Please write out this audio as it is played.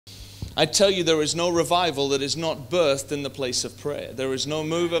I tell you, there is no revival that is not birthed in the place of prayer. There is no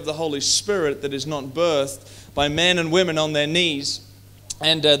move of the Holy Spirit that is not birthed by men and women on their knees.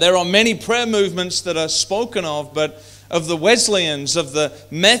 And there are many prayer movements that are spoken of, but of the Wesleyans, of the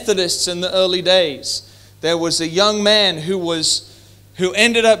Methodists in the early days, there was a young man who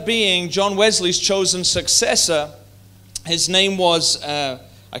ended up being John Wesley's chosen successor. His name was, I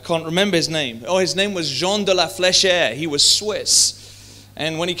can't remember his name. Oh, his name was Jean de la Fléchère. He was Swiss.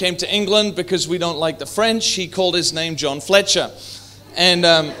 And when he came to England, because we don't like the French, he called his name John Fletcher. And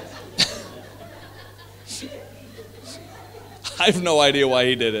I have no idea why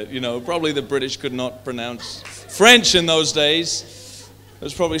he did it. You know, probably the British could not pronounce French in those days.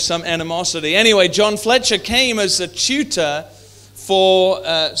 There's probably some animosity. Anyway, John Fletcher came as a tutor for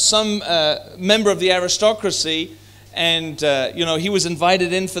some member of the aristocracy. And, you know, he was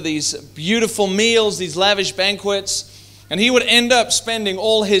invited in for these beautiful meals, these lavish banquets. And he would end up spending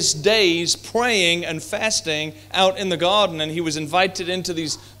all his days praying and fasting out in the garden. And he was invited into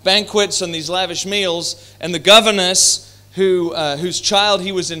these banquets and these lavish meals. And the governess, whose child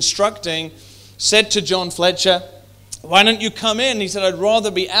he was instructing, said to John Fletcher, "Why don't you come in?" He said, "I'd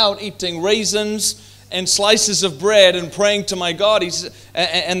rather be out eating raisins and slices of bread and praying to my God."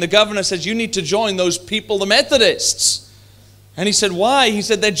 And the governor says, "You need to join those people, the Methodists." And he said, "Why?" He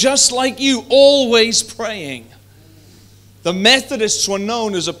said, "They're just like you, always praying." The Methodists were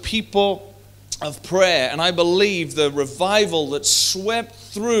known as a people of prayer. And I believe the revival that swept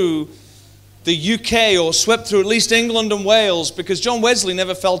through the UK, or swept through at least England and Wales, because John Wesley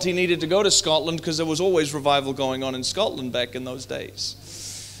never felt he needed to go to Scotland because there was always revival going on in Scotland back in those days.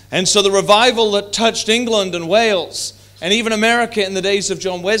 And so the revival that touched England and Wales and even America in the days of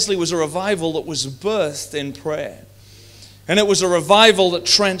John Wesley was a revival that was birthed in prayer. And it was a revival that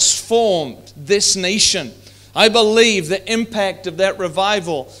transformed this nation. I believe the impact of that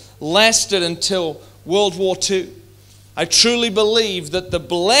revival lasted until World War II. I truly believe that the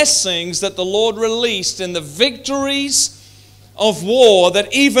blessings that the Lord released in the victories of war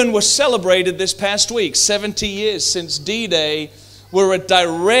that even were celebrated this past week, 70 years since D-Day, were a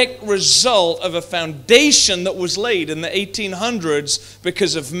direct result of a foundation that was laid in the 1800s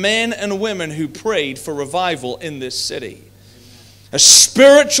because of men and women who prayed for revival in this city. A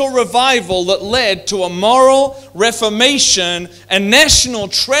spiritual revival that led to a moral reformation and national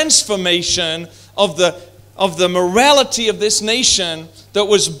transformation of the morality of this nation that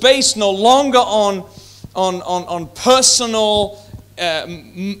was based no longer on personal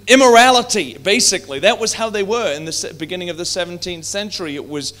immorality, basically. That was how they were in the beginning of the 17th century. It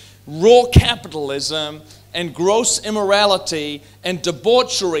was raw capitalism and gross immorality and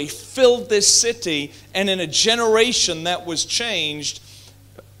debauchery filled this city, and in a generation that was changed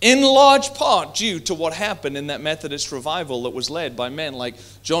in large part due to what happened in that Methodist revival that was led by men like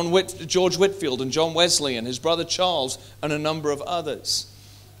George Whitefield and John Wesley and his brother Charles and a number of others.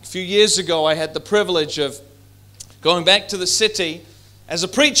 A few years ago, I had the privilege of going back to the city as a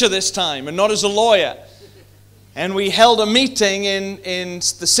preacher this time and not as a lawyer. And we held a meeting in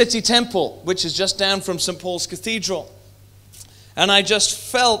the city temple, which is just down from St. Paul's Cathedral. And I just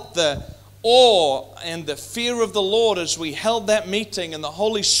felt the awe and the fear of the Lord as we held that meeting, and the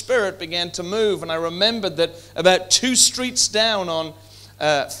Holy Spirit began to move. And I remembered that about 2 streets down on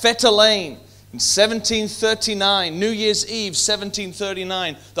Fetter Lane, in 1739, New Year's Eve,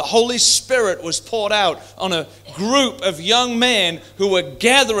 1739, the Holy Spirit was poured out on a group of young men who were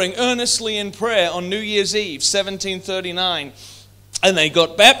gathering earnestly in prayer on New Year's Eve, 1739. And they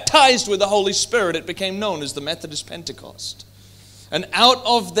got baptized with the Holy Spirit. It became known as the Methodist Pentecost. And out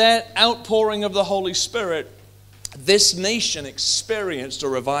of that outpouring of the Holy Spirit, this nation experienced a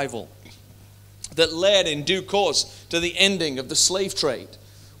revival that led in due course to the ending of the slave trade.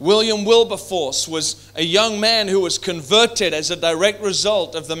 William Wilberforce was a young man who was converted as a direct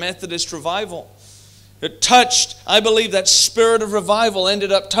result of the Methodist revival. It touched, I believe that spirit of revival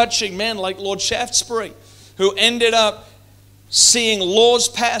ended up touching men like Lord Shaftesbury, who ended up seeing laws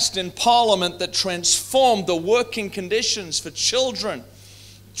passed in Parliament that transformed the working conditions for children,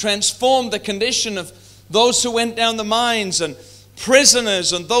 transformed the condition of those who went down the mines, and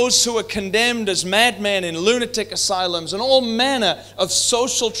prisoners, and those who were condemned as madmen in lunatic asylums, and all manner of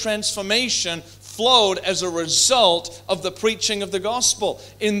social transformation flowed as a result of the preaching of the gospel.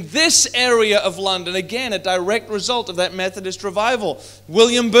 In this area of London, again, a direct result of that Methodist revival,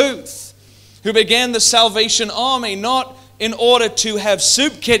 William Booth, who began the Salvation Army not in order to have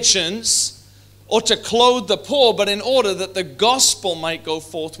soup kitchens or to clothe the poor, but in order that the gospel might go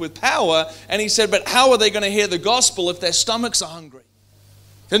forth with power. And he said, but how are they going to hear the gospel if their stomachs are hungry?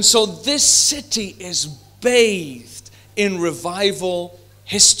 And so this city is bathed in revival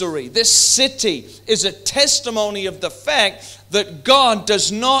history. This city is a testimony of the fact that God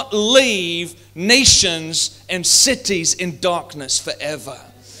does not leave nations and cities in darkness forever.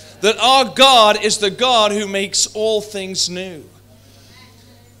 That our God is the God who makes all things new.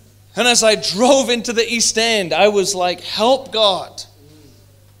 And as I drove into the East End, I was like, help God.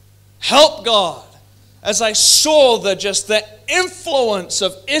 Help God. As I saw the influence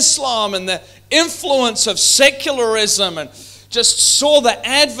of Islam and the influence of secularism, and just saw the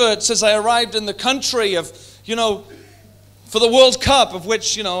adverts as I arrived in the country of, for the World Cup, of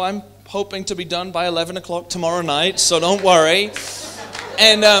which, I'm hoping to be done by 11 o'clock tomorrow night, so don't worry.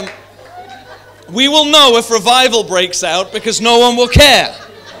 And we will know if revival breaks out because no one will care.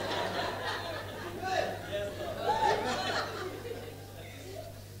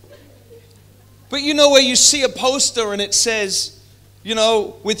 But where you see a poster and it says,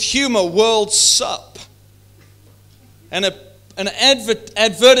 with humor, World Sup. And an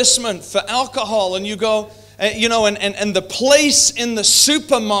advertisement for alcohol. And you go, and the place in the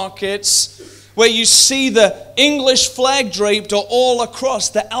supermarkets where you see the English flag draped are all across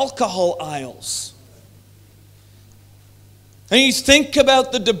the alcohol aisles. And you think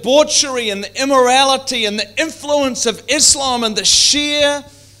about the debauchery and the immorality and the influence of Islam and the sheer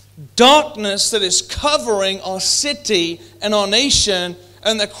darkness that is covering our city and our nation,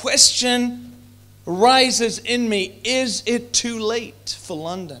 and the question rises in me, is it too late for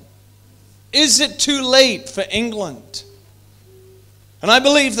London? Is it too late for England? And I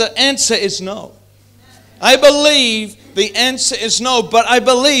believe the answer is no. I believe the answer is no, but I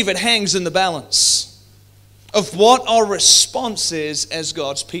believe it hangs in the balance of what our response is as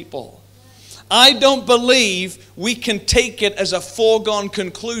God's people. I don't believe we can take it as a foregone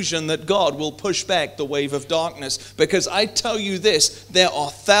conclusion that God will push back the wave of darkness. Because I tell you this, there are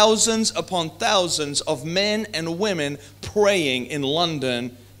thousands upon thousands of men and women praying in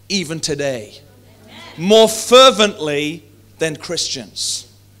London even today. More fervently than Christians.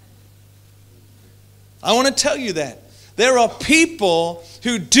 I want to tell you that. There are people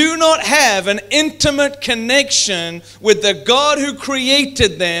who do not have an intimate connection with the God who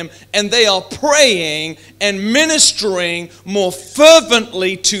created them, and they are praying and ministering more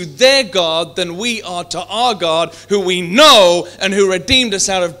fervently to their God than we are to our God, who we know and who redeemed us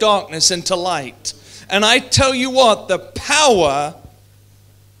out of darkness into light. And I tell you what, the power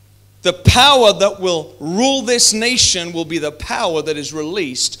that will rule this nation will be the power that is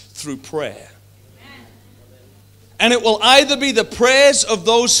released through prayer. And it will either be the prayers of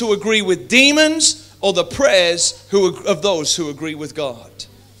those who agree with demons or the prayers of those who agree with God.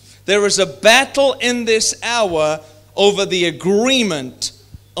 There is a battle in this hour over the agreement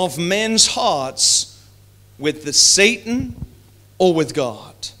of men's hearts with the Satan or with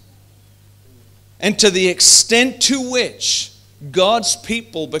God. And to the extent to which God's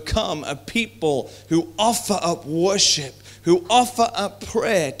people become a people who offer up worship, who offer up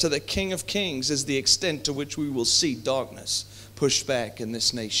prayer to the King of Kings, is the extent to which we will see darkness pushed back in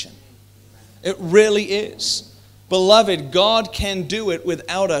this nation. It really is. Beloved, God can do it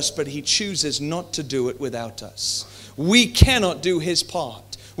without us, but He chooses not to do it without us. We cannot do His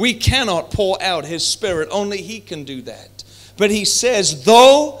part. We cannot pour out His Spirit. Only He can do that. But He says,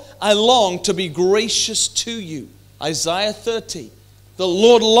 though I long to be gracious to you, Isaiah 30, the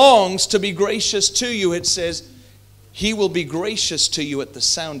Lord longs to be gracious to you. It says, He will be gracious to you at the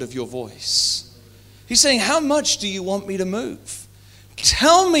sound of your voice. He's saying, how much do you want me to move?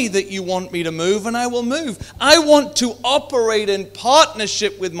 Tell me that you want me to move and I will move. I want to operate in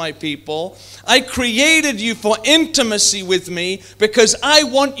partnership with my people. I created you for intimacy with me because I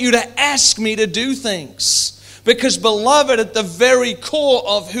want you to ask me to do things. Because, beloved, at the very core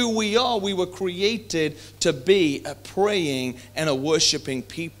of who we are, we were created to be a praying and a worshiping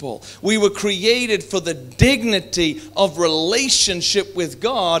people. We were created for the dignity of relationship with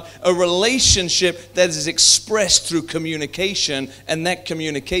God, a relationship that is expressed through communication, and that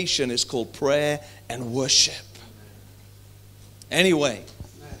communication is called prayer and worship. Anyway,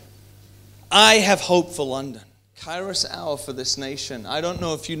 I have hope for London. Kairos hour for this nation. I don't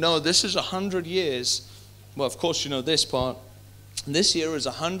know if you know, this is 100 years. Well, of course you know this part. This year is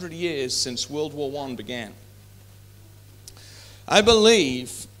 100 years since World War I began. I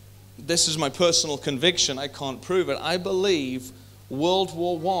believe, this is my personal conviction, I can't prove it, I believe World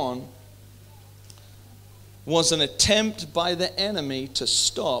War I was an attempt by the enemy to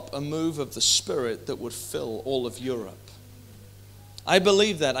stop a move of the Spirit that would fill all of Europe. I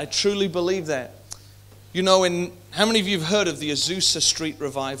believe that. I truly believe that. You know, how many of you have heard of the Azusa Street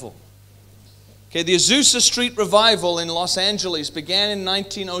Revival? Okay, the Azusa Street Revival in Los Angeles began in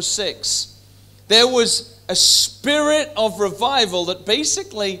 1906. There was a spirit of revival that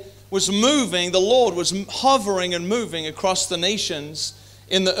basically was moving. The Lord was hovering and moving across the nations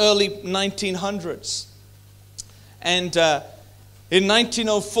in the early 1900s. And in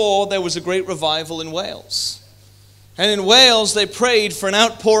 1904, there was a great revival in Wales. And in Wales, they prayed for an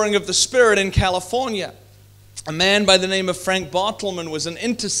outpouring of the Spirit in California. A man by the name of Frank Bartleman was an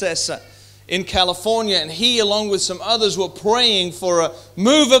intercessor in California, and he, along with some others, were praying for a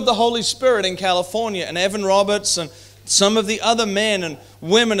move of the Holy Spirit in California. And Evan Roberts and some of the other men and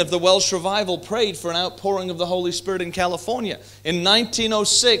women of the Welsh revival prayed for an outpouring of the Holy Spirit in California. In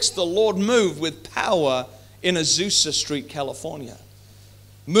 1906, the Lord moved with power in Azusa Street, California.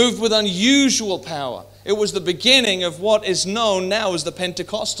 Moved with unusual power. It was the beginning of what is known now as the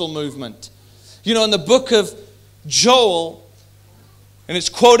Pentecostal movement. You know, in the book of Joel, and it's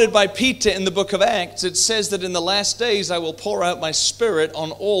quoted by Peter in the book of Acts, it says that in the last days I will pour out my Spirit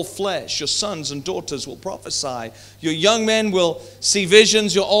on all flesh. Your sons and daughters will prophesy. Your young men will see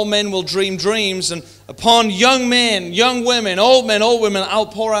visions. Your old men will dream dreams. And upon young men, young women, old women, I'll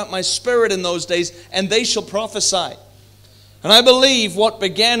pour out my Spirit in those days, and they shall prophesy. And I believe what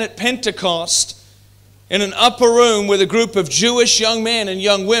began at Pentecost in an upper room with a group of Jewish young men and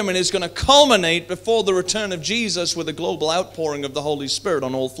young women is going to culminate before the return of Jesus with a global outpouring of the Holy Spirit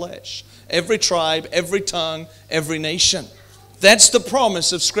on all flesh. Every tribe, every tongue, every nation. That's the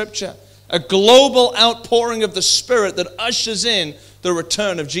promise of Scripture. A global outpouring of the Spirit that ushers in the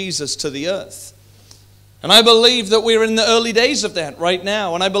return of Jesus to the earth. And I believe that we're in the early days of that right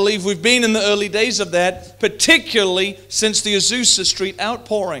now. And I believe we've been in the early days of that, particularly since the Azusa Street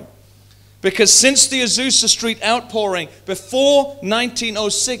outpouring. Because since the Azusa Street outpouring, before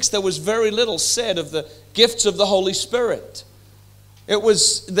 1906, there was very little said of the gifts of the Holy Spirit.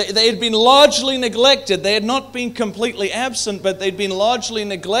 They had been largely neglected. They had not been completely absent, but they'd been largely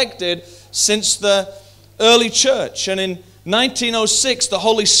neglected since the early church. And in 1906, the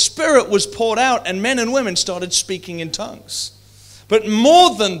Holy Spirit was poured out, and men and women started speaking in tongues. But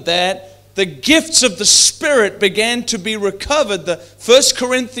more than that, the gifts of the Spirit began to be recovered. The 1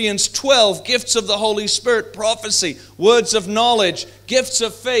 Corinthians 12, gifts of the Holy Spirit, prophecy, words of knowledge, gifts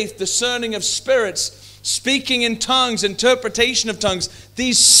of faith, discerning of spirits, speaking in tongues, interpretation of tongues.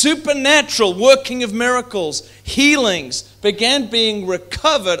 These supernatural working of miracles, healings, began being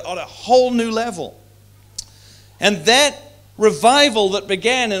recovered on a whole new level. And that revival that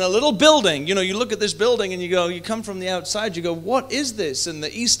began in a little building. You know, you look at this building and you come from the outside, you go, what is this in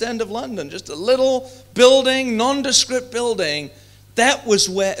the East End of London? Just a little building, nondescript building. That was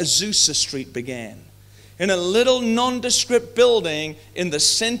where Azusa Street began. In a little nondescript building in the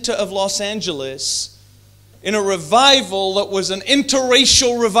center of Los Angeles, in a revival that was an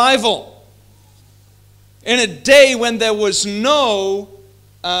interracial revival. In a day when there was no,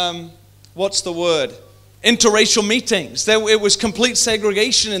 interracial meetings. It was complete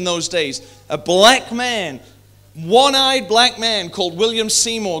segregation in those days. A black man, one-eyed black man called William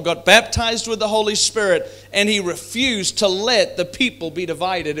Seymour got baptized with the Holy Spirit, and he refused to let the people be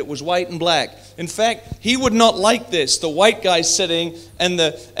divided. It was white and black. In fact, he would not like this. The white guy sitting and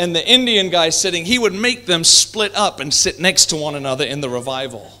the Indian guy sitting, he would make them split up and sit next to one another in the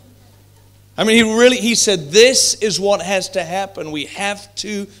revival. I mean, he said, this is what has to happen. We have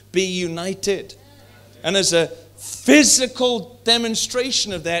to be united. And as a physical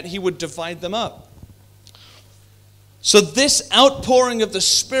demonstration of that, he would divide them up. So this outpouring of the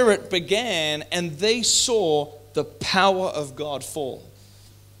Spirit began, and they saw the power of God fall.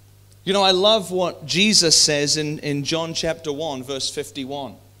 You know, I love what Jesus says in John chapter 1, verse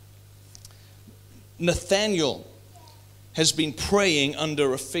 51. Nathanael has been praying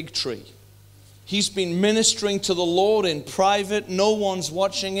under a fig tree. He's been ministering to the Lord in private. No one's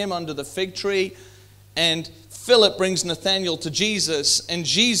watching him under the fig tree. And Philip brings Nathanael to Jesus, and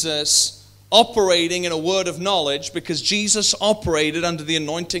Jesus, operating in a word of knowledge, because Jesus operated under the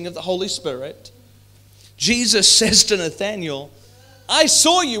anointing of the Holy Spirit, Jesus says to Nathanael, I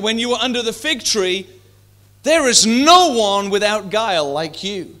saw you when you were under the fig tree. There is no one without guile like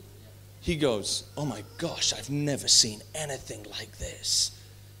you. He goes, oh my gosh, I've never seen anything like this.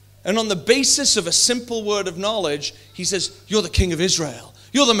 And on the basis of a simple word of knowledge, he says, you're the King of Israel.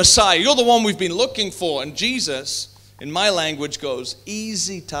 You're the Messiah. You're the one we've been looking for. And Jesus, in my language, goes,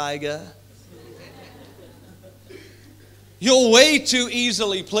 easy, tiger. You're way too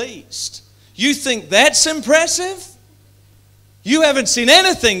easily pleased. You think that's impressive? You haven't seen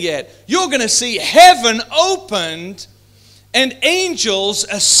anything yet. You're going to see heaven opened and angels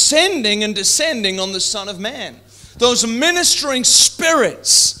ascending and descending on the Son of Man. Those ministering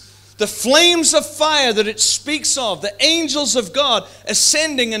spirits The flames of fire that it speaks of, the angels of God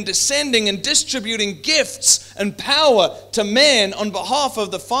ascending and descending and distributing gifts and power to man on behalf of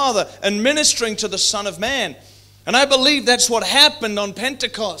the Father and ministering to the Son of Man. And I believe that's what happened on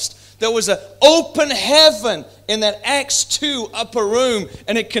Pentecost. There was an open heaven in that Acts 2 upper room,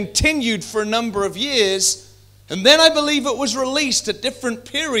 and it continued for a number of years. And then I believe it was released at different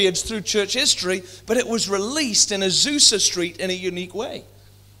periods through church history, but it was released in Azusa Street in a unique way.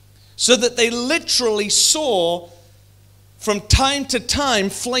 So that they literally saw from time to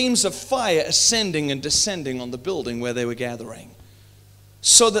time flames of fire ascending and descending on the building where they were gathering.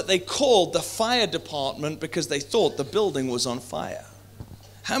 So that they called the fire department because they thought the building was on fire.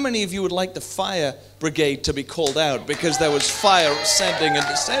 How many of you would like the fire brigade to be called out because there was fire ascending and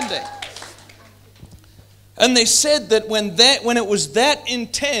descending? And they said that when it was that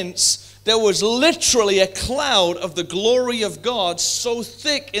intense, there was literally a cloud of the glory of God so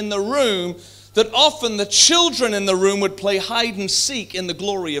thick in the room that often the children in the room would play hide and seek in the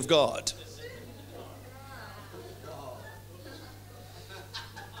glory of God.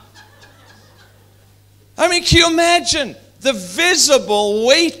 I mean, can you imagine the visible,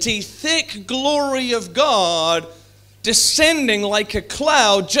 weighty, thick glory of God descending like a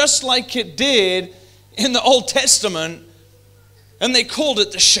cloud, just like it did in the Old Testament? And they called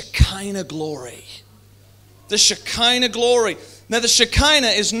it the Shekinah glory. The Shekinah glory. Now, the Shekinah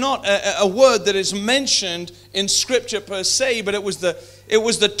is not a word that is mentioned in Scripture per se, but it was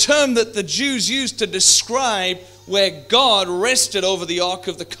the term that the Jews used to describe where God rested over the Ark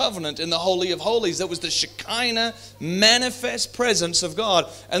of the Covenant in the Holy of Holies. That was the Shekinah, manifest presence of God.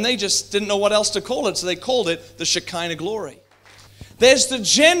 And they just didn't know what else to call it, so they called it the Shekinah glory. There's the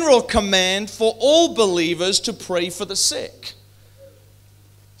general command for all believers to pray for the sick.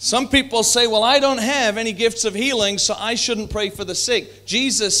 Some people say, well, I don't have any gifts of healing, so I shouldn't pray for the sick.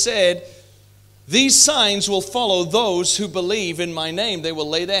 Jesus said, these signs will follow those who believe in my name. They will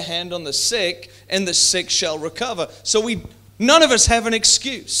lay their hand on the sick, and the sick shall recover. So none of us have an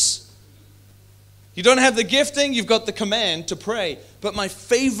excuse. You don't have the gifting, you've got the command to pray. But my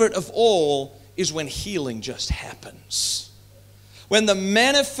favorite of all is when healing just happens. When the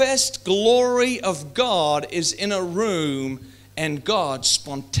manifest glory of God is in a room, and God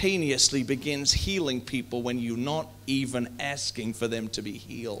spontaneously begins healing people when you're not even asking for them to be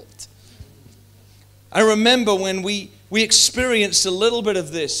healed. I remember when we experienced a little bit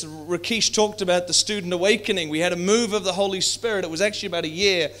of this. Rakesh talked about the student awakening. We had a move of the Holy Spirit. It was actually about a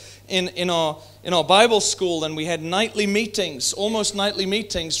year in our Bible school, and we had nightly meetings, almost nightly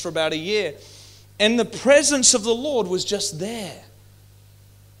meetings for about a year. And the presence of the Lord was just there.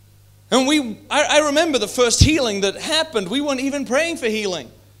 And I remember the first healing that happened. We weren't even praying for healing.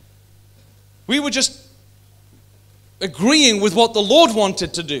 We were just agreeing with what the Lord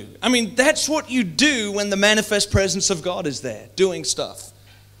wanted to do. I mean, that's what you do when the manifest presence of God is there, doing stuff.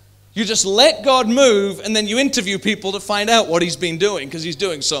 You just let God move, and then you interview people to find out what He's been doing, because He's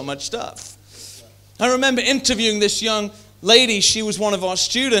doing so much stuff. I remember interviewing this young lady. She was one of our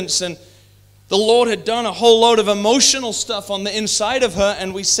students, and the Lord had done a whole load of emotional stuff on the inside of her,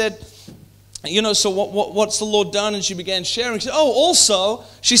 and we said, so what's the Lord done? And she began sharing. She said, also,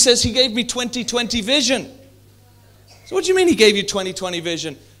 she says, He gave me 20/20 vision. So what do you mean He gave you 20/20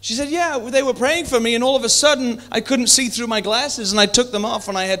 vision? She said, yeah, they were praying for me, and all of a sudden, I couldn't see through my glasses, and I took them off,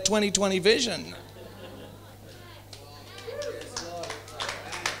 and I had 20/20 vision.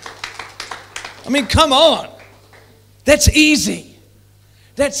 I mean, come on. That's easy.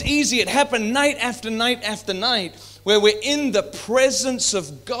 That's easy. It happened night after night after night, where we're in the presence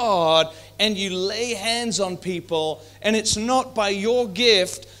of God and you lay hands on people, and it's not by your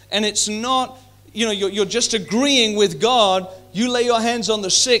gift, and it's not, you're just agreeing with God. You lay your hands on the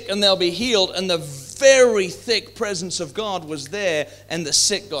sick and they'll be healed, and the very thick presence of God was there, and the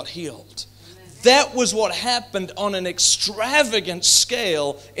sick got healed. That was what happened on an extravagant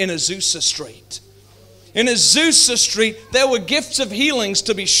scale in Azusa Street. In Azusa Street, there were gifts of healings,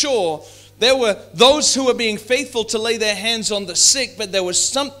 to be sure. There were those who were being faithful to lay their hands on the sick, but there was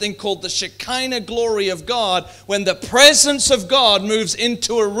something called the Shekinah glory of God. When the presence of God moves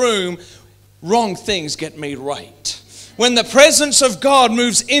into a room, wrong things get made right. When the presence of God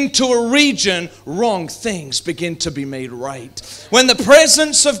moves into a region, wrong things begin to be made right. When the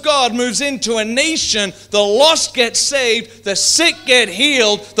presence of God moves into a nation, the lost get saved, the sick get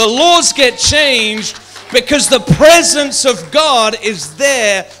healed, the laws get changed, because the presence of God is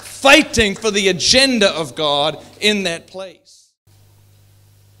there, fighting for the agenda of God in that place.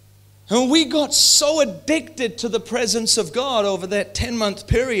 And we got so addicted to the presence of God over that 10-month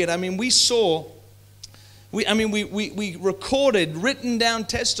period. I mean, we saw We recorded, written down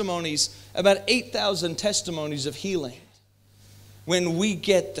testimonies, about 8,000 testimonies of healing. When we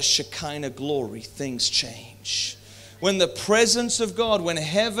get the Shekinah glory, things change. When the presence of God, when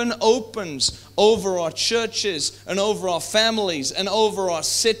heaven opens over our churches and over our families and over our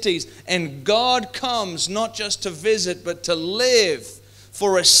cities, and God comes not just to visit but to live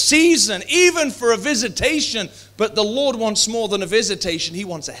for a season, even for a visitation. But the Lord wants more than a visitation. He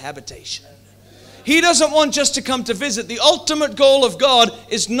wants a habitation. He doesn't want just to come to visit. The ultimate goal of God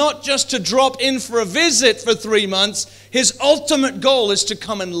is not just to drop in for a visit for 3 months. His ultimate goal is to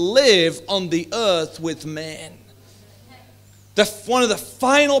come and live on the earth with man. One of the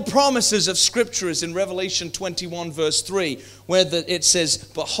final promises of Scripture is in Revelation 21 verse 3, where it says,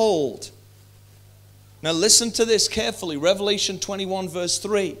 behold. Now listen to this carefully. Revelation 21 verse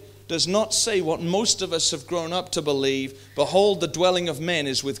 3 does not say what most of us have grown up to believe. Behold, the dwelling of men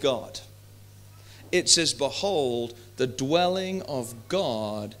is with God. It says, behold, the dwelling of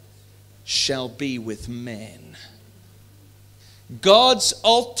God shall be with men. God's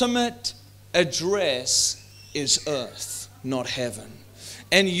ultimate address is earth, not heaven.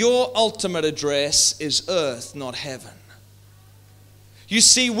 And your ultimate address is earth, not heaven. You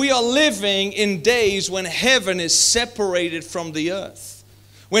see, we are living in days when heaven is separated from the earth.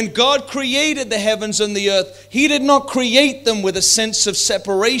 When God created the heavens and the earth, He did not create them with a sense of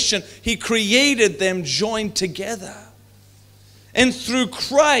separation. He created them joined together. And through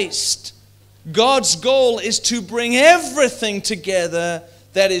Christ, God's goal is to bring everything together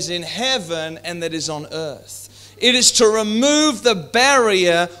that is in heaven and that is on earth. It is to remove the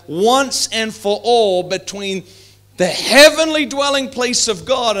barrier once and for all between the heavenly dwelling place of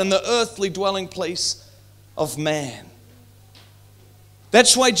God and the earthly dwelling place of man.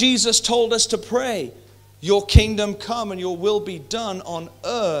 That's why Jesus told us to pray, your kingdom come and your will be done on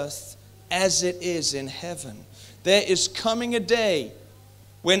earth as it is in heaven. There is coming a day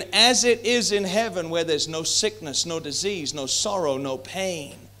when, as it is in heaven, where there's no sickness, no disease, no sorrow, no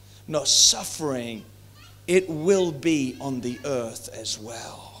pain, no suffering, it will be on the earth as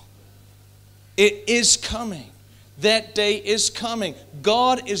well. It is coming. That day is coming.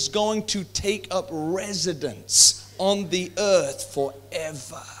 God is going to take up residence on the earth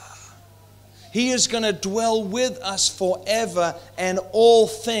forever. He is going to dwell with us forever, and all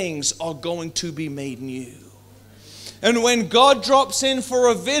things are going to be made new. And when God drops in for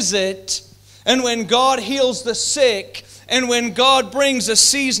a visit, and when God heals the sick, and when God brings a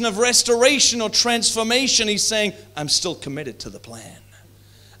season of restoration or transformation, He's saying, I'm still committed to the plan.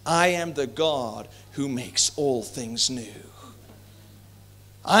 I am the God who makes all things new.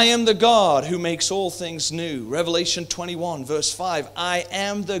 I am the God who makes all things new. Revelation 21 verse 5. I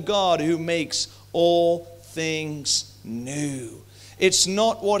am the God who makes all things new. It's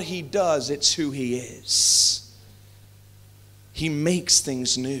not what He does, it's who He is. He makes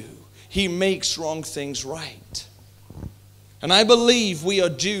things new. He makes wrong things right. And I believe we are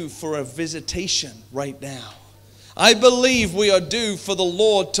due for a visitation right now. I believe we are due for the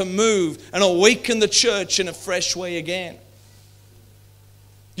Lord to move and awaken the church in a fresh way again.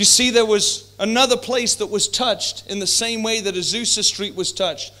 You see, there was another place that was touched in the same way that Azusa Street was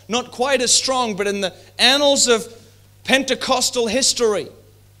touched. Not quite as strong, but in the annals of Pentecostal history,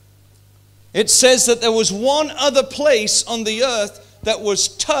 it says that there was one other place on the earth that was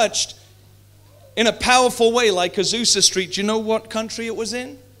touched in a powerful way like Azusa Street. Do you know what country it was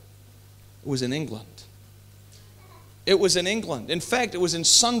in? It was in England. It was in England. In fact, it was in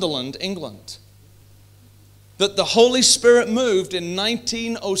Sunderland, England, that the Holy Spirit moved in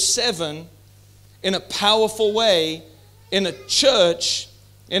 1907 in a powerful way in a church,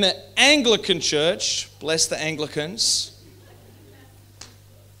 in an Anglican church. Bless the Anglicans.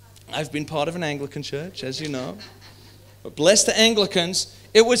 I've been part of an Anglican church, as you know. But bless the Anglicans.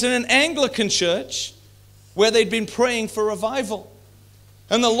 It was in an Anglican church where they'd been praying for revival.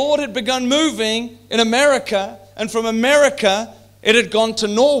 And the Lord had begun moving in America. And from America, it had gone to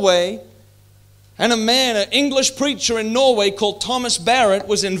Norway. And a man, an English preacher in Norway called Thomas Barrett,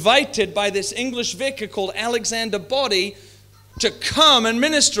 was invited by this English vicar called Alexander Boddy to come and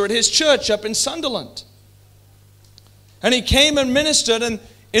minister at his church up in Sunderland. And he came and ministered, and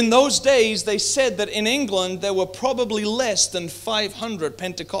in those days they said that in England there were probably less than 500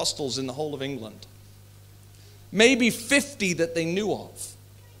 Pentecostals in the whole of England. Maybe 50 that they knew of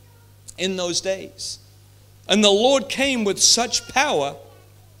in those days. And the Lord came with such power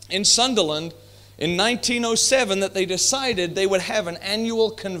in Sunderland in 1907 that they decided they would have an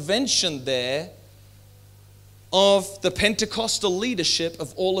annual convention there of the Pentecostal leadership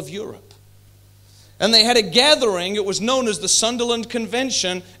of all of Europe. And they had a gathering. It was known as the Sunderland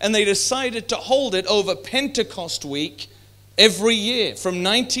Convention, and they decided to hold it over Pentecost week every year. From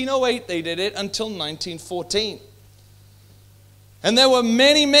 1908 they did it until 1914. And there were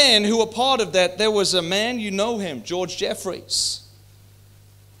many men who were part of that. There was a man, you know him, George Jeffreys.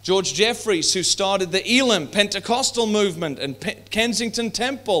 George Jeffreys, who started the Elim Pentecostal movement and Kensington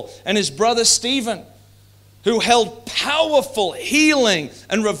Temple, and his brother Stephen, who held powerful healing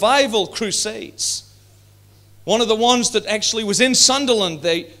and revival crusades. One of the ones that actually was in Sunderland,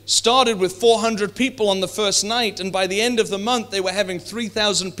 they started with 400 people on the first night, and by the end of the month they were having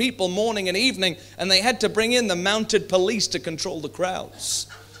 3,000 people morning and evening, and they had to bring in the mounted police to control the crowds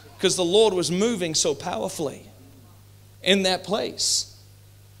because the Lord was moving so powerfully in that place.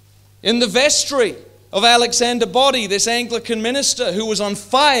 In the vestry of Alexander Boddy, this Anglican minister who was on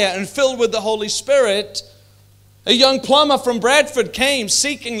fire and filled with the Holy Spirit, a young plumber from Bradford came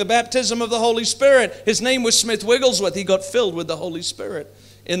seeking the baptism of the Holy Spirit. His name was Smith Wigglesworth. He got filled with the Holy Spirit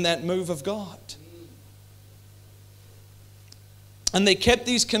in that move of God. And they kept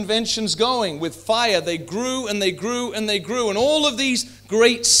these conventions going with fire. They grew and they grew and they grew. And all of these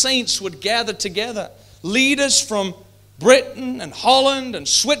great saints would gather together. Leaders from Britain and Holland and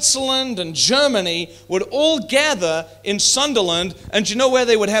Switzerland and Germany would all gather in Sunderland. And do you know where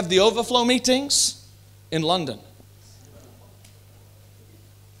they would have the overflow meetings? In London.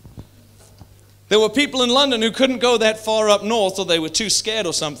 There were people in London who couldn't go that far up north, or they were too scared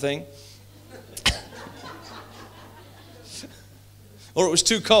or something. Or it was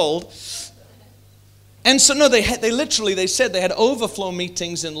too cold. And so no, they said they had overflow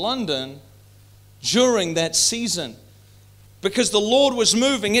meetings in London during that season. Because the Lord was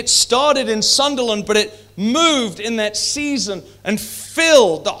moving. It started in Sunderland, but it moved in that season and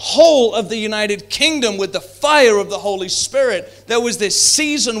filled the whole of the United Kingdom with the fire of the Holy Spirit. There was this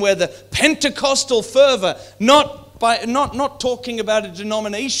season where the Pentecostal fervor, not talking about a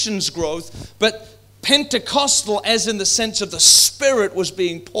denomination's growth, but Pentecostal as in the sense of the Spirit was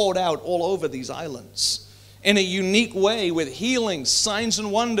being poured out all over these islands in a unique way with healings, signs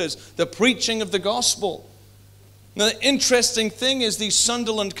and wonders, the preaching of the gospel. Now, the interesting thing is these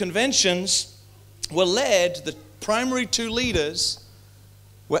Sunderland conventions were led, the primary two leaders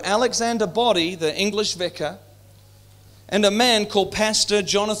were Alexander Boddy, the English vicar, and a man called Pastor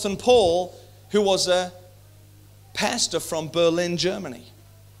Jonathan Paul, who was a pastor from Berlin, Germany.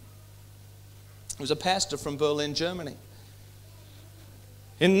 He was a pastor from Berlin, Germany.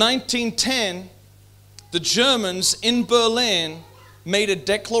 In 1910, the Germans in Berlin made a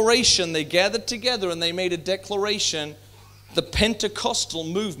declaration. They gathered together and they made a declaration. The Pentecostal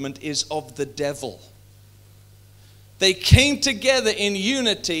movement is of the devil. They came together in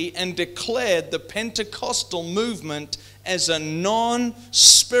unity and declared the Pentecostal movement as a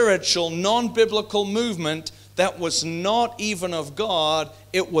non-spiritual, non-biblical movement that was not even of God.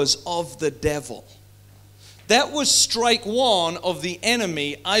 It was of the devil. That was strike one of the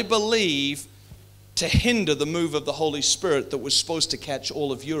enemy, I believe, to hinder the move of the Holy Spirit that was supposed to catch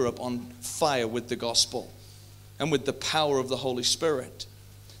all of Europe on fire with the gospel and with the power of the Holy Spirit.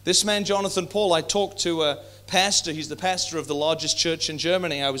 This man, Jonathan Paul, I talked to a pastor. He's the pastor of the largest church in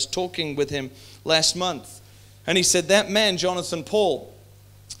Germany. I was talking with him last month. And he said, that man, Jonathan Paul,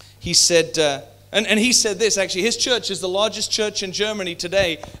 he said, and he said this, actually, his church is the largest church in Germany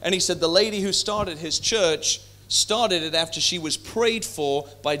today. And he said the lady who started his church started it after she was prayed for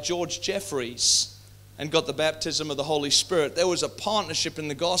by George Jeffreys and got the baptism of the Holy Spirit. There was a partnership in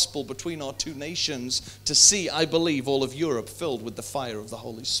the gospel between our two nations to see, I believe, all of Europe filled with the fire of the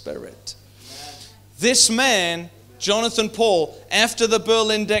Holy Spirit. This man, Jonathan Paul, after the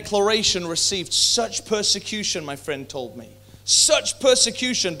Berlin Declaration, received such persecution, my friend told me. Such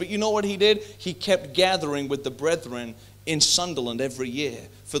persecution, but you know what he did? He kept gathering with the brethren in Sunderland every year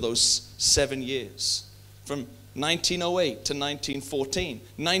for those 7 years. From 1908 to 1914.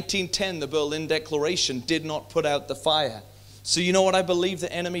 1910, the Berlin Declaration did not put out the fire. So you know what I believe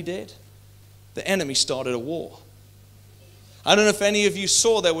the enemy did? The enemy started a war. I don't know if any of you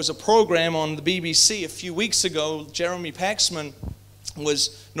saw, there was a program on the BBC a few weeks ago. Jeremy Paxman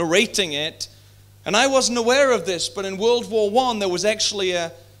was narrating it. And I wasn't aware of this, but in World War I, there was actually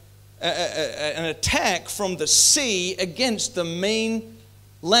an attack from the sea against the main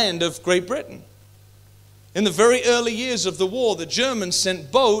land of Great Britain. In the very early years of the war, the Germans sent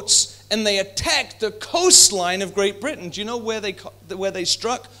boats and they attacked the coastline of Great Britain. Do you know where they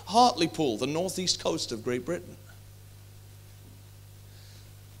struck? Hartlepool, the northeast coast of Great Britain.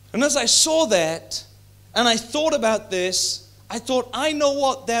 And as I saw that, and I thought about this, I thought, I know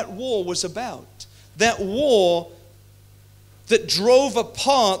what that war was about. That war, that drove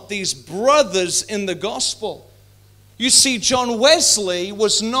apart these brothers in the gospel. You see, John Wesley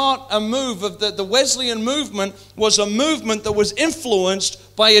was not a move of the Wesleyan movement was a movement that was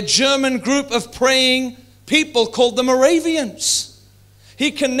influenced by a German group of praying people called the Moravians.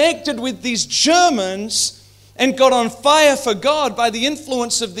 He connected with these Germans and got on fire for God by the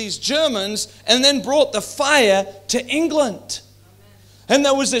influence of these Germans, and then brought the fire to England. And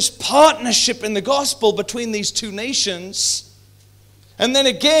there was this partnership in the gospel between these two nations. And then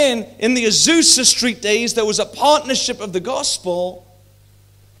again, in the Azusa Street days, there was a partnership of the gospel.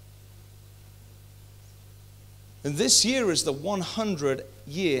 And this year is the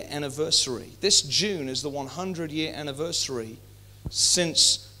 100-year anniversary. This June is the 100-year anniversary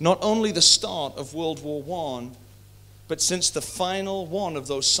since not only the start of World War I, but since the final one of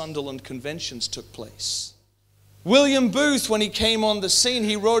those Sunderland conventions took place. William Booth, when he came on the scene,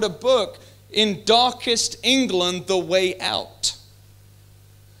 he wrote a book, In Darkest England, The Way Out.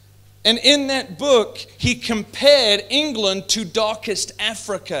 And in that book, he compared England to darkest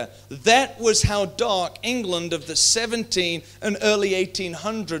Africa. That was how dark England of the 17 and early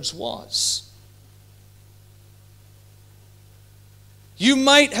 1800s was. You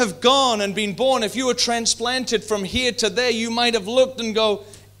might have gone and been born, if you were transplanted from here to there, you might have looked and go,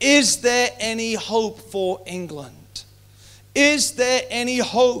 is there any hope for England? Is there any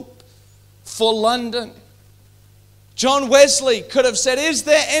hope for London? John Wesley could have said, is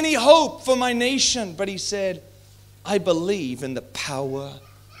there any hope for my nation? But he said, I believe in the power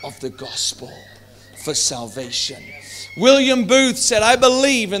of the gospel for salvation. William Booth said, I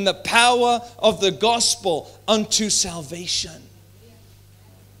believe in the power of the gospel unto salvation.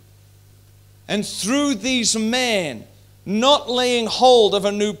 And through these men, not laying hold of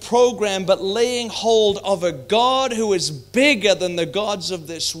a new program, but laying hold of a God who is bigger than the gods of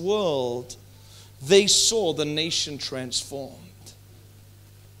this world, they saw the nation transformed.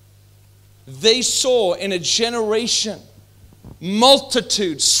 They saw in a generation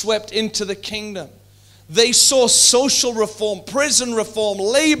multitudes swept into the kingdom. They saw social reform, prison reform,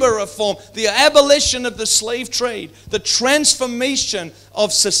 labor reform, the abolition of the slave trade, the transformation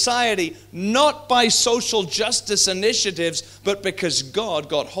of society, not by social justice initiatives, but because God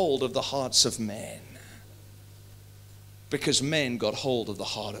got hold of the hearts of men. Because men got hold of the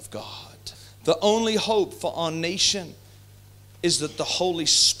heart of God. The only hope for our nation is that the Holy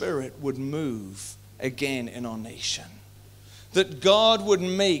Spirit would move again in our nation. That God would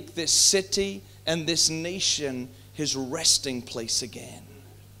make this city and this nation His resting place again.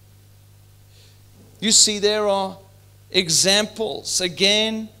 You see, there are examples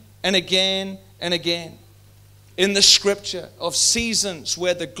again and again and again in the scripture of seasons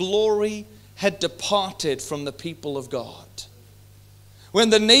where the glory had departed from the people of God. When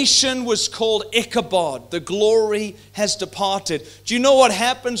the nation was called Ichabod, the glory has departed. Do you know what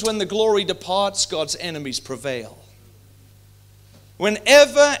happens when the glory departs? God's enemies prevail.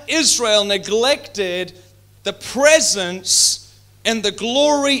 Whenever Israel neglected the presence and the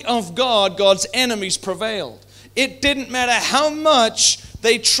glory of God, God's enemies prevailed. It didn't matter how much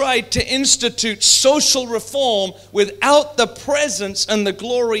they tried to institute social reform without the presence and the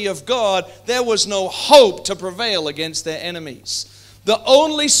glory of God, there was no hope to prevail against their enemies. The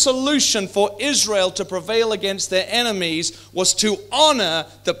only solution for Israel to prevail against their enemies was to honor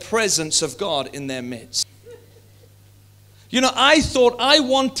the presence of God in their midst. You know, I thought I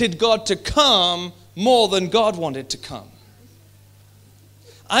wanted God to come more than God wanted to come.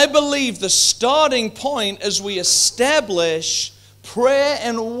 I believe the starting point as we establish prayer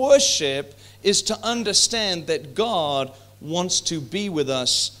and worship is to understand that God wants to be with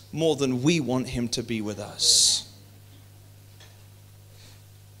us more than we want Him to be with us.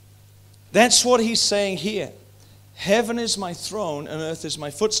 That's what He's saying here. Heaven is my throne and earth is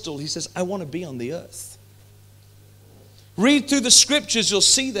my footstool. He says, I want to be on the earth. Read through the scriptures, you'll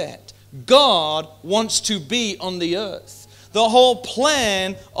see that. God wants to be on the earth. The whole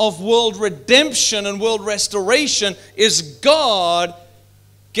plan of world redemption and world restoration is God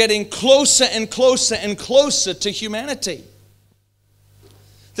getting closer and closer and closer to humanity.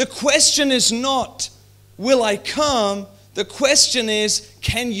 The question is not, will I come? The question is,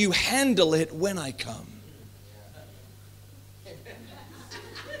 can you handle it when I come?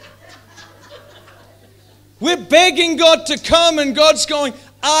 We're begging God to come, and God's going,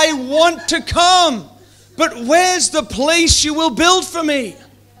 I want to come, but where's the place you will build for me?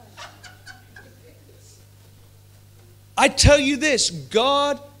 I tell you this,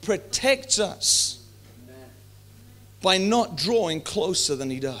 God protects us by not drawing closer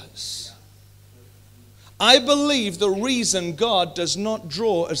than He does. I believe the reason God does not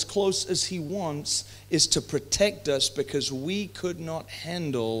draw as close as He wants is to protect us, because we could not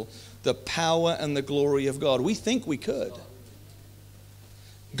handle the power and the glory of God. We think we could.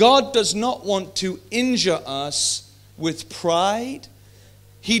 God does not want to injure us with pride.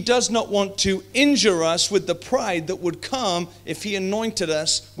 He does not want to injure us with the pride that would come if He anointed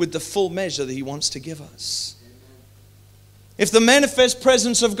us with the full measure that He wants to give us. If the manifest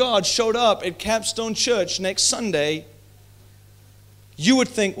presence of God showed up at Capstone Church next Sunday, you would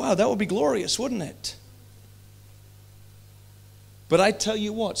think, wow, that would be glorious, wouldn't it? But I tell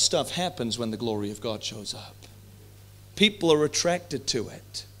you what, stuff happens when the glory of God shows up. People are attracted to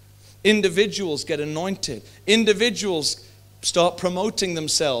it. Individuals get anointed. Individuals start promoting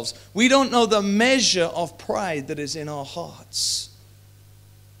themselves. We don't know the measure of pride that is in our hearts.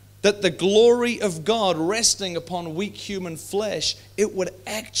 That the glory of God resting upon weak human flesh, it would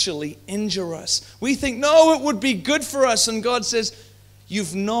actually injure us. We think, no, it would be good for us. And God says,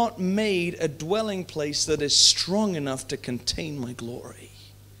 you've not made a dwelling place that is strong enough to contain my glory.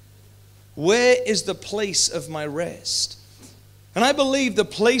 Where is the place of my rest? And I believe the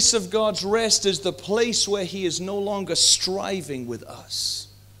place of God's rest is the place where He is no longer striving with us,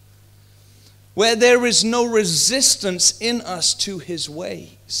 where there is no resistance in us to His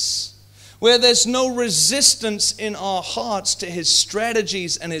ways, where there's no resistance in our hearts to His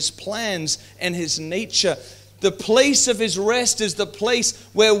strategies and His plans and His nature. The place of His rest is the place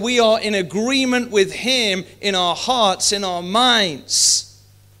where we are in agreement with Him in our hearts, in our minds,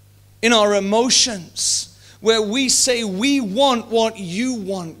 in our emotions, where we say, we want what you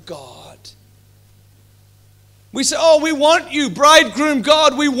want, God. We say, oh, we want you, bridegroom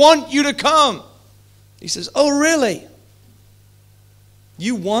God, we want you to come. He says, oh, really?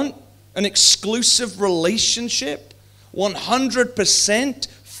 You want an exclusive relationship? 100%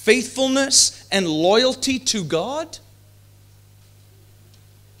 faithfulness and loyalty to God?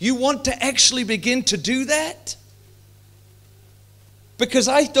 You want to actually begin to do that? Because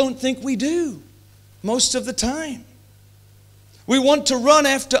I don't think we do most of the time. We want to run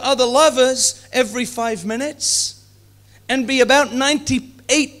after other lovers every 5 minutes and be about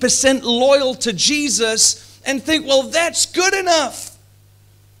 98% loyal to Jesus and think, well, that's good enough.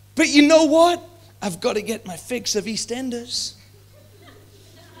 But you know what? I've got to get my fix of EastEnders,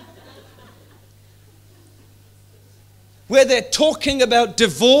 where they're talking about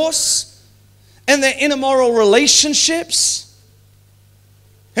divorce and their immoral relationships,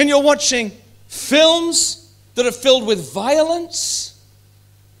 and you're watching films that are filled with violence.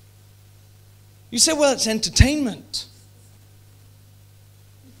 You say, well, it's entertainment.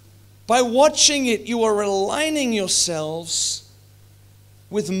 By watching it, you are aligning yourselves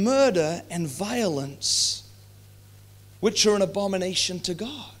with murder and violence, which are an abomination to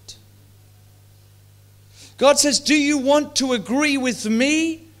God. God says, do you want to agree with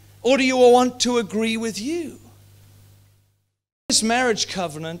me, or do you want to agree with you? This marriage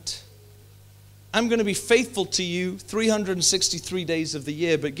covenant, I'm going to be faithful to you 363 days of the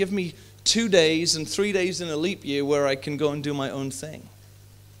year, but give me 2 days and 3 days in a leap year where I can go and do my own thing.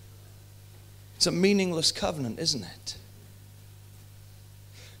 It's a meaningless covenant, isn't it?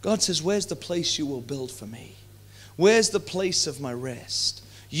 God says, where's the place you will build for me? Where's the place of my rest?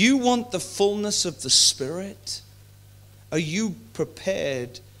 You want the fullness of the Spirit? Are you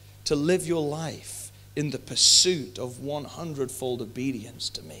prepared to live your life in the pursuit of 100-fold obedience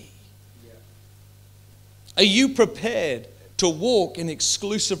to me? Are you prepared to walk in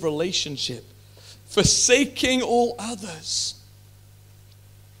exclusive relationship, forsaking all others?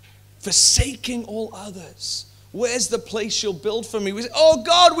 Forsaking all others. Where's the place you'll build for me? We say, oh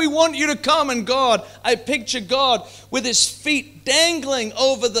God, we want you to come. And God, I picture God with His feet dangling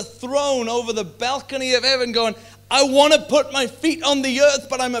over the throne, over the balcony of heaven, going, I want to put my feet on the earth,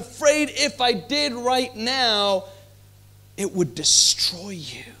 but I'm afraid if I did right now, it would destroy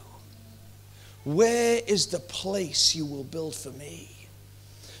you. Where is the place you will build for me?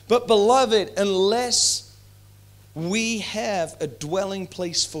 But beloved, unless we have a dwelling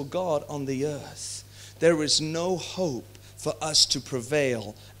place for God on the earth, there is no hope for us to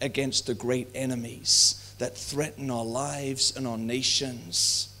prevail against the great enemies that threaten our lives and our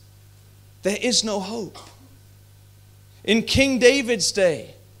nations. There is no hope. In King David's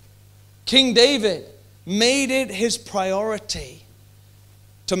day, King David made it his priority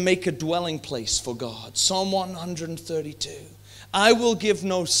to make a dwelling place for God. Psalm 132. I will give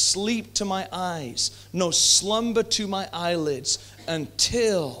no sleep to my eyes, no slumber to my eyelids,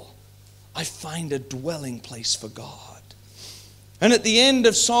 until I find a dwelling place for God. And at the end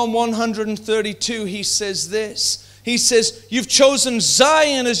of Psalm 132, he says this, He says, you've chosen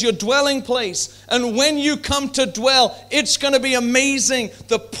Zion as your dwelling place. And when you come to dwell, it's going to be amazing.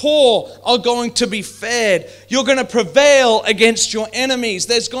 The poor are going to be fed. You're going to prevail against your enemies.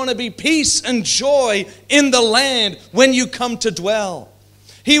 There's going to be peace and joy in the land when you come to dwell.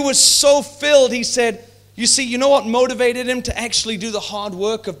 He was so filled, he said, you know what motivated him to actually do the hard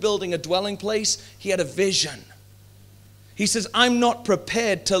work of building a dwelling place? He had a vision. He says, I'm not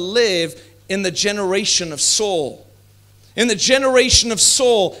prepared to live in the generation of Saul. In the generation of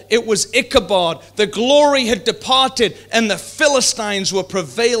Saul, it was Ichabod. The glory had departed, and the Philistines were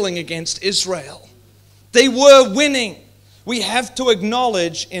prevailing against Israel. They were winning. We have to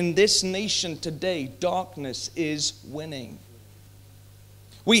acknowledge in this nation today, darkness is winning.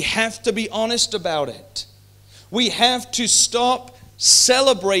 We have to be honest about it. We have to stop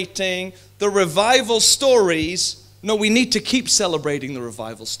celebrating the revival stories. No, we need to keep celebrating the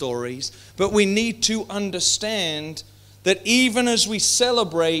revival stories, but we need to understand that even as we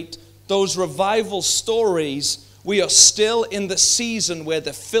celebrate those revival stories, we are still in the season where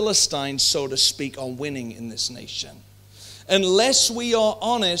the Philistines, so to speak, are winning in this nation. Unless we are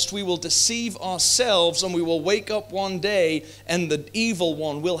honest, we will deceive ourselves, and we will wake up one day and the evil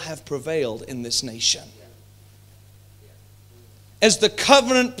one will have prevailed in this nation. As the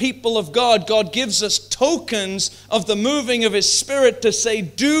covenant people of God, God gives us tokens of the moving of His Spirit to say,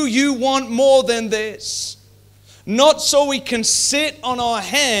 do you want more than this? Not so we can sit on our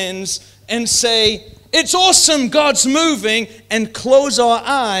hands and say, it's awesome, God's moving, and close our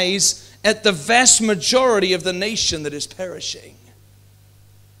eyes at the vast majority of the nation that is perishing.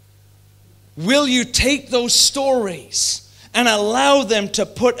 Will you take those stories and allow them to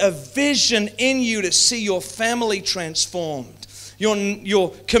put a vision in you to see your family transformed, your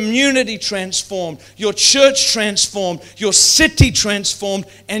community transformed, your church transformed, your city transformed,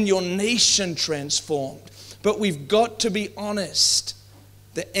 and your nation transformed? But we've got to be honest.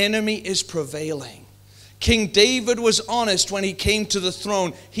 The enemy is prevailing. King David was honest when he came to the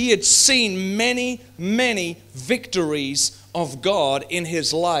throne. He had seen many, many victories of God in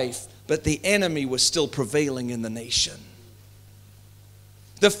his life, but the enemy was still prevailing in the nation.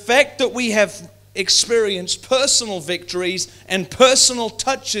 The fact that we have experienced personal victories and personal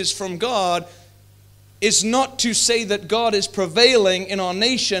touches from God is not to say that God is prevailing in our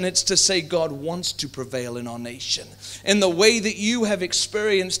nation. It's to say God wants to prevail in our nation. In the way that you have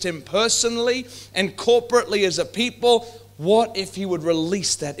experienced Him personally and corporately as a people, what if He would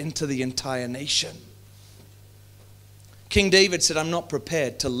release that into the entire nation? King David said, I'm not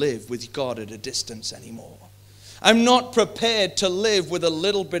prepared to live with God at a distance anymore. I'm not prepared to live with a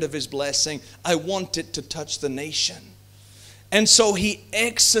little bit of His blessing. I want it to touch the nation. And so he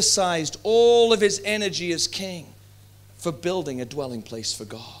exercised all of his energy as king for building a dwelling place for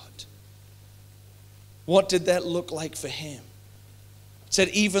God. What did that look like for him? He said,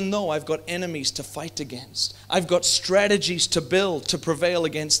 even though I've got enemies to fight against, I've got strategies to build to prevail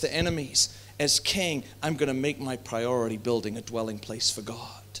against the enemies, as king, I'm going to make my priority building a dwelling place for God.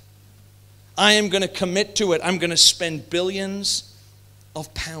 I am going to commit to it. I'm going to spend billions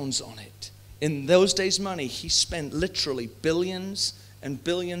of pounds on it. In those days' money, he spent literally billions and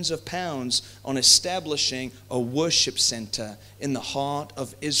billions of pounds on establishing a worship center in the heart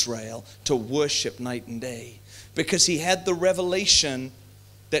of Israel to worship night and day. Because he had the revelation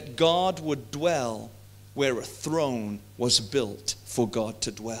that God would dwell where a throne was built for God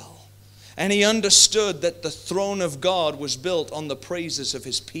to dwell. And he understood that the throne of God was built on the praises of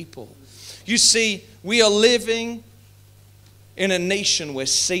His people. You see, we are living in a nation where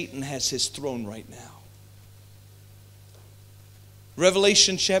Satan has his throne right now.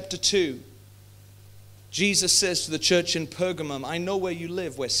 Revelation chapter 2, Jesus says to the church in Pergamum, I know where you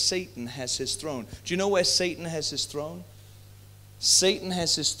live, where Satan has his throne. Do you know where Satan has his throne? Satan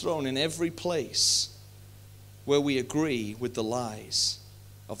has his throne in every place where we agree with the lies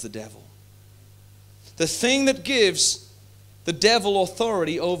of the devil. The thing that gives the devil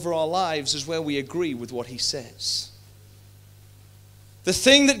authority over our lives is where we agree with what he says. The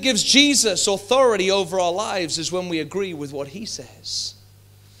thing that gives Jesus authority over our lives is when we agree with what He says.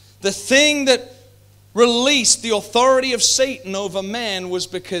 The thing that released the authority of Satan over man was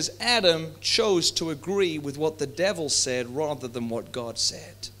because Adam chose to agree with what the devil said rather than what God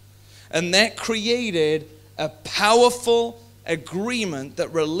said. And that created a powerful agreement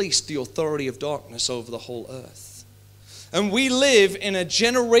that released the authority of darkness over the whole earth. And we live in a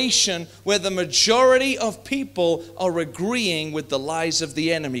generation where the majority of people are agreeing with the lies of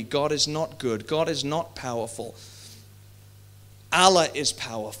the enemy. God is not good. God is not powerful. Allah is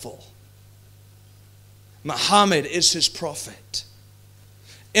powerful. Muhammad is His prophet.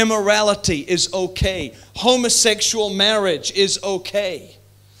 Immorality is okay. Homosexual marriage is okay.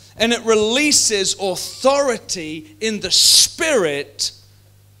 And it releases authority in the spirit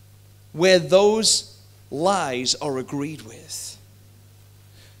where those lies are agreed with.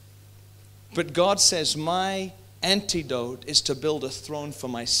 But God says, my antidote is to build a throne for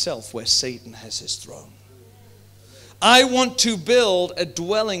myself where Satan has his throne. I want to build a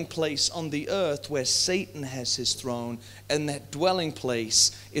dwelling place on the earth where Satan has his throne, and that dwelling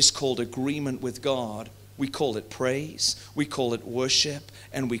place is called agreement with God. We call it praise, we call it worship,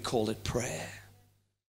 and we call it prayer.